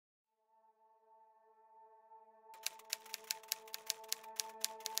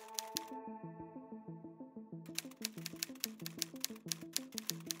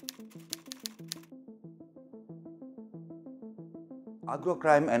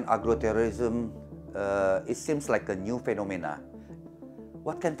Agro-crime and agro-terrorism, it seems like a new phenomena.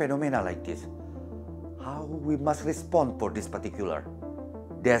 What kind of phenomena like this? How we must respond for this particular?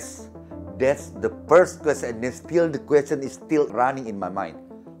 That's the first question, and still the question is still running in my mind.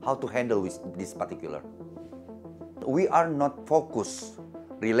 How to handle with this particular? We are not focused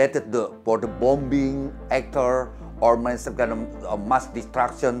related for the bombing actor or some kind of mass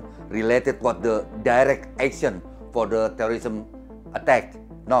destruction related what the direct action for the terrorism attack.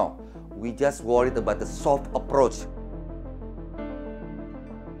 No, we just worried about the soft approach.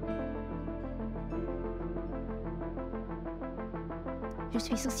 Je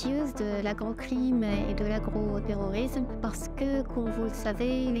suis soucieuse de l'agro-crime et de l'agro-terrorisme parce que, comme vous le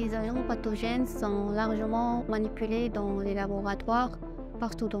savez, les agents pathogènes sont largement manipulés dans les laboratoires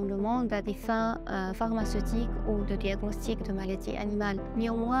partout dans le monde à des fins pharmaceutiques ou de diagnostic de maladies animales.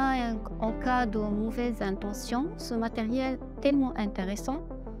 Néanmoins, en cas de mauvaise intention, ce matériel tellement intéressant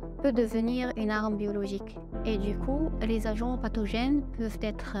peut devenir une arme biologique. Et du coup, les agents pathogènes peuvent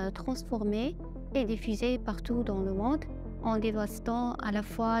être transformés et diffusés partout dans le monde, en dévastant à la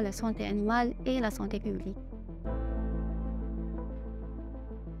fois la santé animale et la santé publique.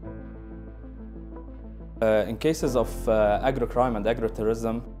 In cases of agro-crime and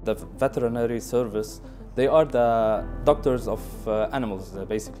agro-terrorism, the veterinary service, they are the doctors of animals,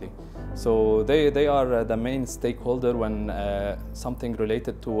 basically. So they are the main stakeholder when something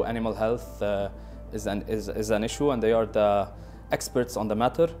related to animal health is an issue, and they are the experts on the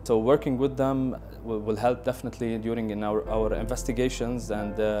matter. So working with them will help definitely during our investigations,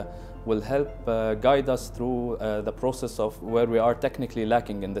 and will help guide us through the process of where we are technically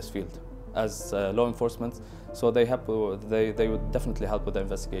lacking in this field as law enforcement. So they would definitely help with the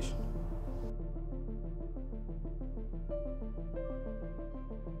investigation.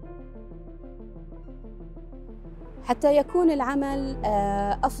 حتى يكون العمل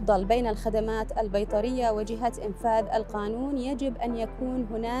أفضل بين الخدمات البيطرية وجهات إنفاذ القانون، يجب أن يكون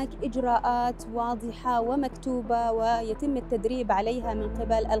هناك إجراءات واضحة ومكتوبة ويتم التدريب عليها من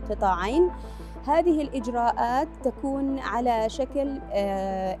قبل القطاعين. هذه الإجراءات تكون على شكل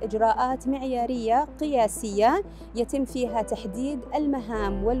إجراءات معيارية قياسية يتم فيها تحديد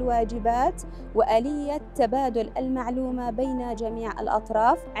المهام والواجبات وآلية تبادل المعلومة بين جميع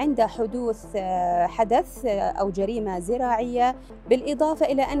الأطراف عند حدوث حدث أو جريمة زراعية، بالإضافة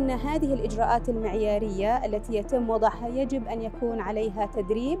إلى أن هذه الإجراءات المعيارية التي يتم وضعها يجب أن يكون عليها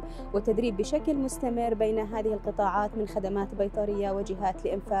تدريب بشكل مستمر بين هذه القطاعات من خدمات بيطرية وجهات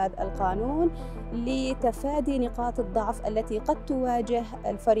لإنفاذ القانون، لتفادي نقاط الضعف التي قد تواجه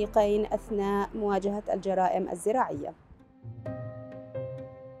الفريقين أثناء مواجهة الجرائم الزراعية.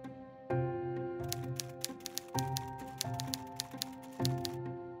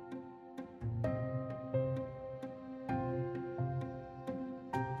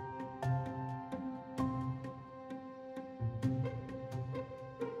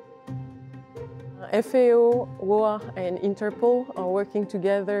 FAO, WOAH and INTERPOL are working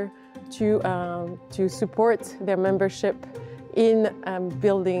together to support their membership in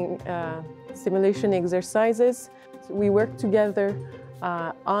building simulation exercises. We work together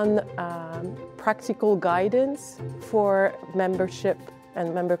on practical guidance for membership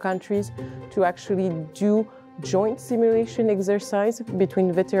and member countries to actually do joint simulation exercise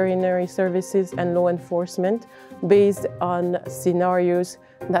between veterinary services and law enforcement based on scenarios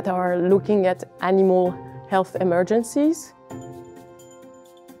that are looking at animal health emergencies.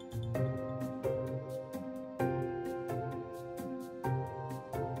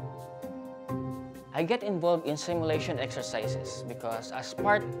 I get involved in simulation exercises because as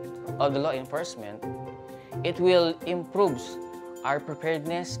part of the law enforcement, it will improve our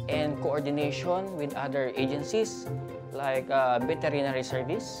preparedness and coordination with other agencies like Veterinary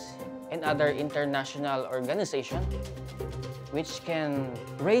Service and other international organizations, which can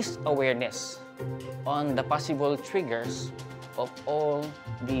raise awareness on the possible triggers of all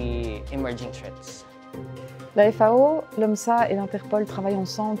the emerging threats. La FAO, l'OMSA et l'INTERPOL travaillent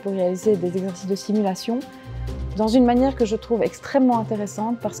ensemble pour réaliser des exercices de simulation dans une manière que je trouve extrêmement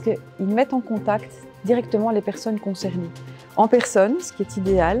intéressante parce qu'ils mettent en contact directement les personnes concernées. En personne, ce qui est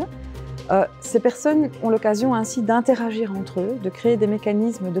idéal, ces personnes ont l'occasion ainsi d'interagir entre eux, de créer des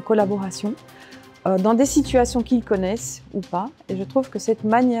mécanismes de collaboration dans des situations qu'ils connaissent ou pas, et je trouve que cette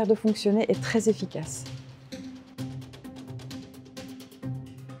manière de fonctionner est très efficace.